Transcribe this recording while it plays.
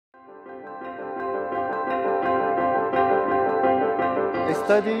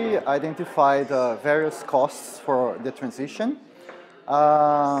study identified various costs for the transition,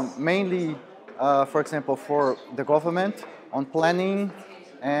 mainly, for example, for the government on planning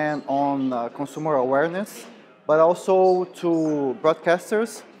and on consumer awareness, but also to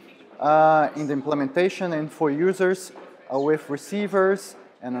broadcasters in the implementation and for users with receivers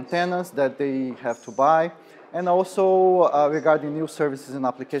and antennas that they have to buy, and also regarding new services and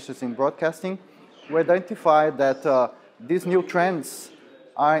applications in broadcasting. We identified that these new trends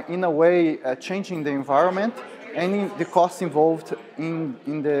are in a way changing the environment and in the costs involved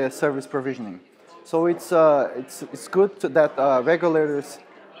in the service provisioning. So it's good that regulators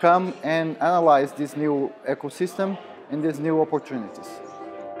come and analyze this new ecosystem and these new opportunities.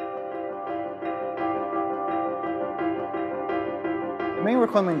 The main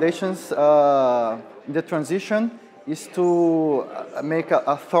recommendations in the transition is to make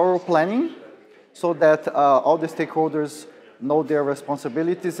a thorough planning so that all the stakeholders know their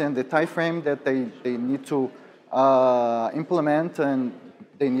responsibilities and the time frame that they need to implement and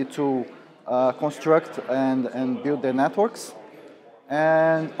they need to construct and build their networks.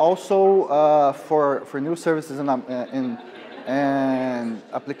 And also for new services and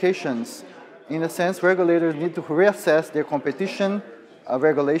applications, in a sense, regulators need to reassess their competition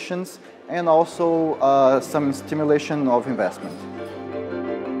regulations and also some stimulation of investment.